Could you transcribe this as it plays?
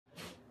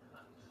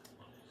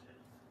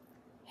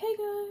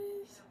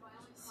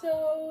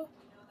So,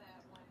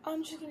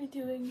 I'm just gonna be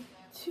doing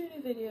 2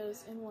 new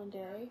videos in one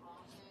day.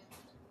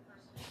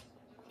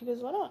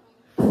 Because why not?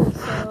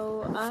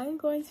 So, I'm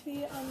going to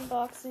be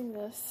unboxing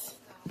this.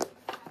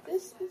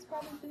 This is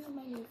probably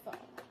my new phone.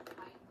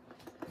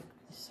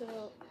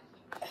 So,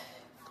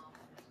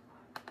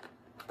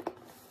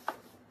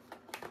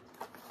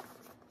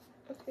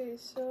 okay,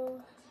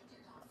 so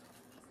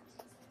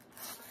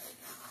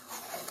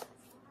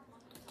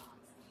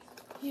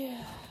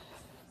yeah.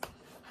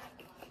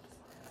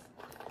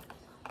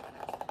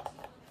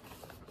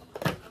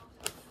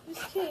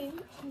 This came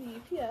from the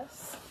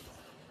UPS.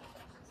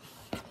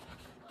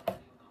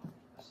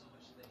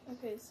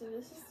 Okay, so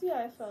this is the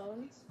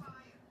iPhone.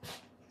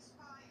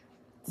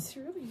 It's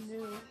really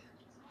new.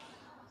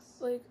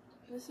 Like,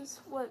 this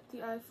is what the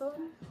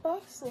iPhone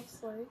box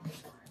looks like.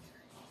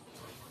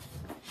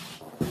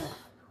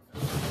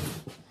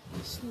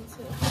 Just need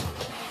to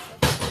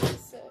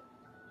sit.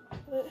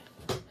 But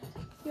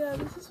yeah,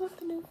 this is what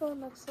the new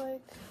phone looks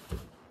like.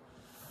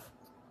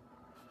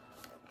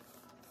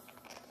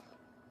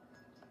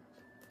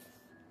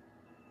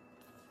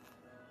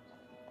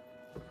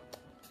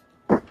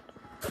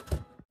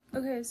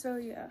 Okay, so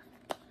yeah,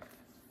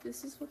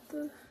 this is what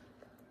the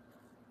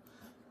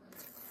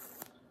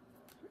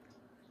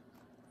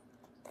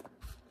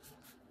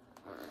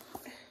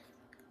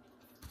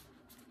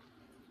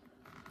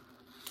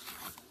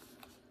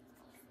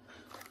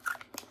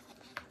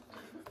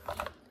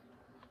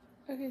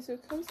okay, so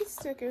it comes with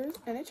stickers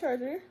and a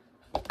charger.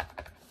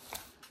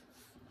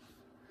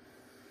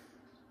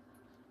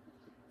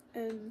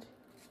 And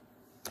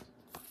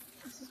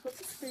this is what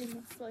the screen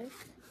looks like.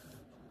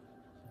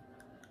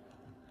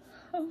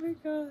 Oh my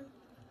god.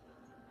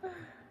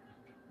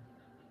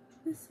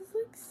 This is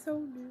like so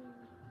new.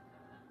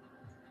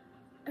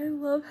 I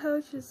love how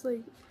it's just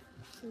like,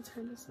 I'm gonna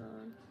turn this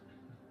on.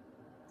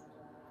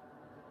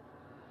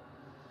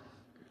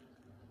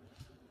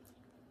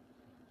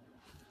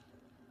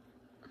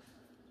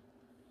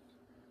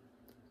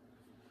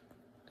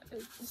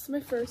 This is my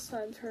first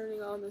time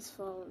turning on this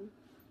phone.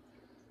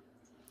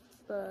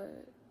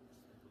 But,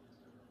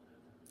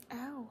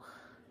 ow.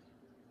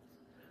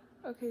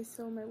 Okay,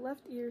 so my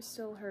left ear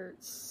still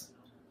hurts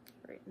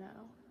right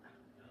now.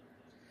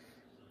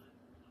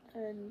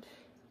 And,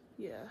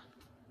 yeah.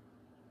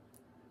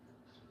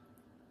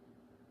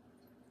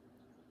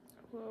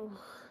 Whoa.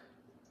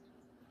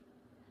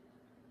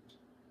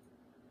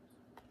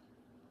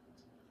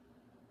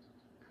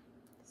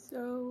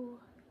 So,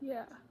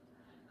 yeah.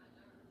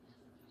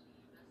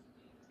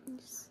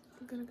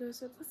 I'm gonna go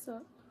set this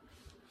up.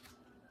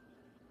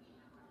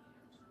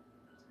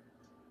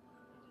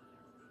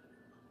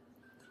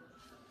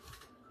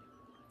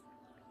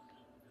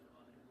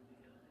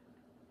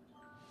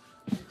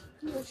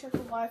 I'm gonna check the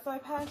Wi-Fi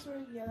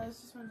password. Yeah,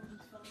 that's just my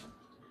mom's phone.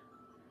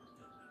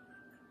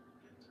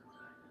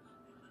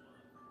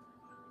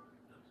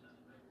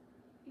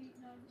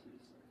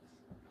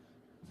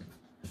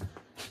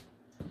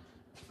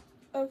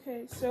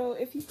 Okay, so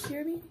if you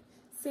hear me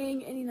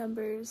saying any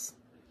numbers,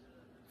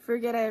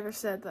 forget I ever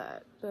said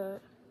that,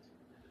 but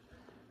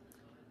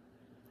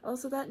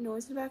also that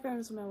noise in the background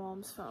is my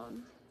mom's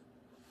phone,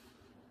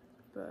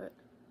 but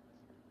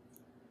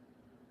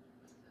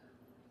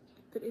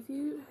if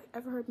you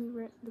ever heard me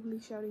randomly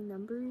shouting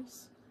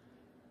numbers,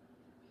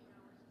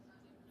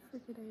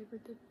 forget I ever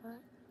did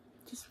that,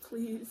 just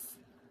please.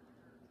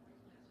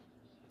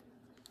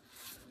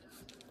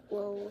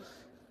 Whoa.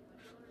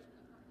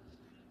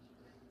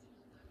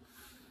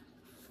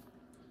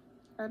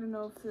 I don't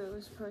know if it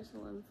was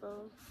personal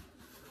info.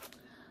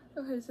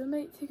 Okay, so it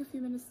might take a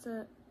few minutes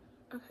to,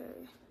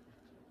 okay.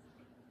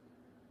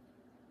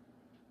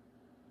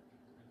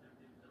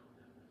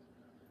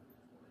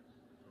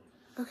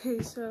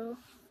 Okay, so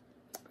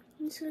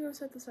I'm just gonna go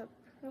set this up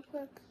real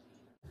quick.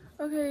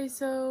 Okay,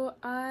 so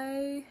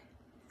I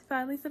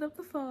finally set up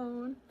the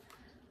phone.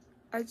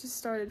 I just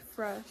started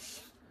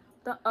fresh.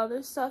 The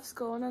other stuff's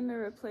going on the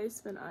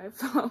replacement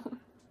iPhone.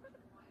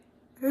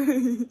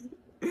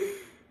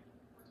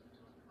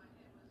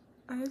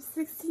 I have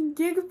 16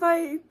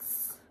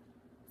 gigabytes.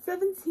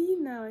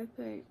 17 now, I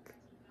think.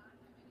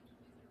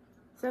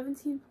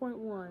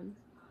 17.1.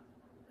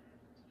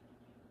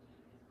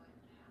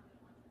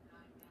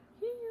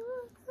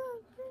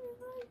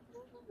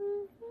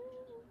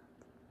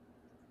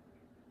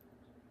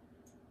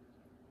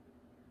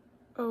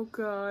 Oh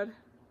god.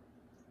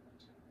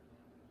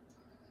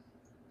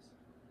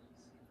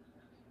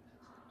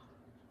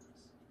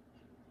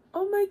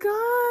 Oh my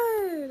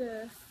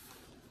god!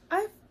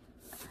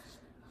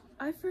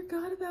 I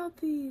forgot about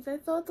these. I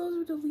thought those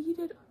were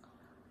deleted.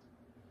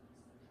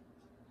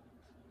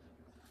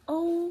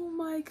 Oh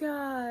my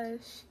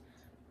gosh.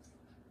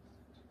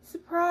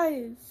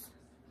 Surprise.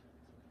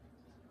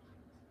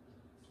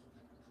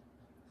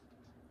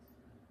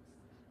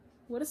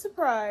 What a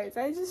surprise.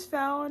 I just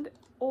found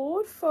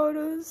old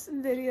photos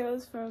and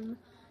videos from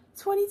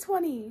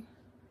 2020.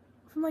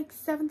 From like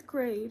 7th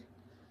grade.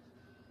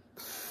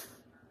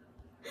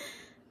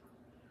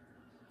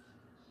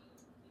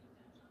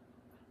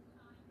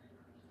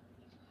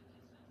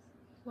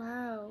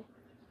 Wow.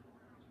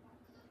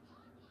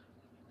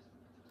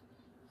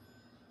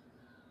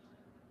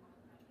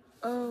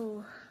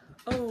 Oh.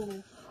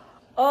 Oh.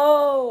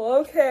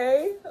 Oh,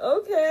 okay.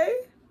 Okay.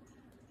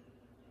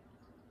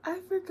 I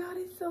forgot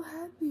he's so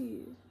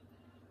happy.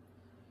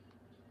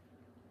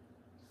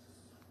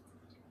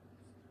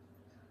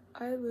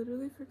 I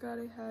literally forgot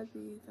I had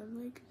these.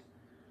 I'm like,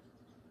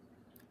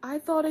 I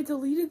thought I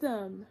deleted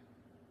them.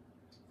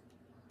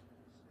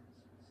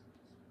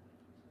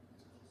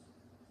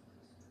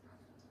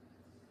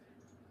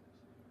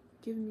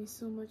 Giving me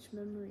so much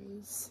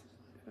memories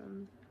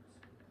from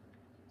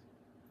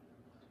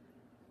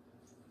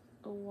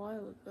a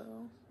while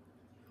ago.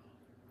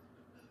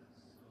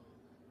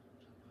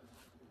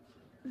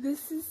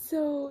 This is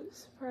so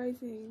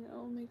surprising.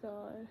 Oh my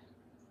god.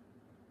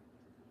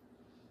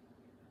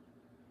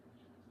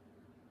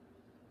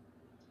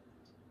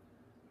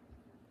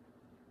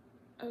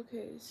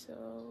 Okay,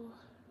 so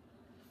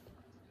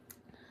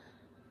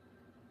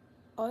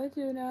all I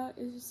do now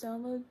is just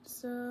download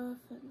stuff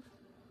and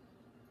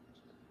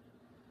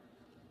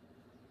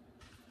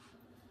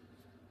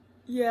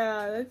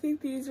yeah, I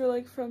think these are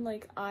like from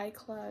like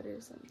iCloud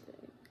or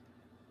something.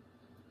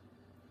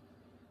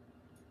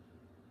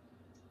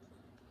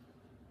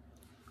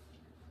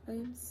 I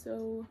am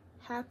so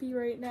happy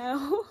right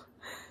now.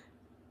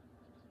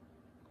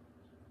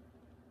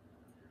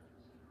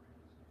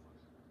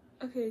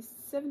 Okay,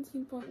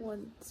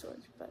 17.1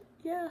 storage, but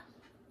yeah.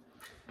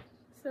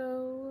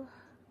 So,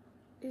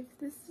 if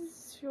this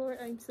is short,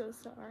 I'm so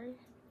sorry.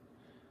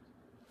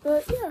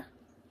 But yeah,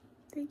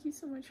 thank you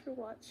so much for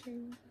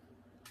watching.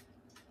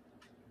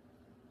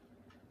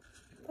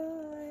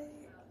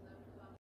 Bye.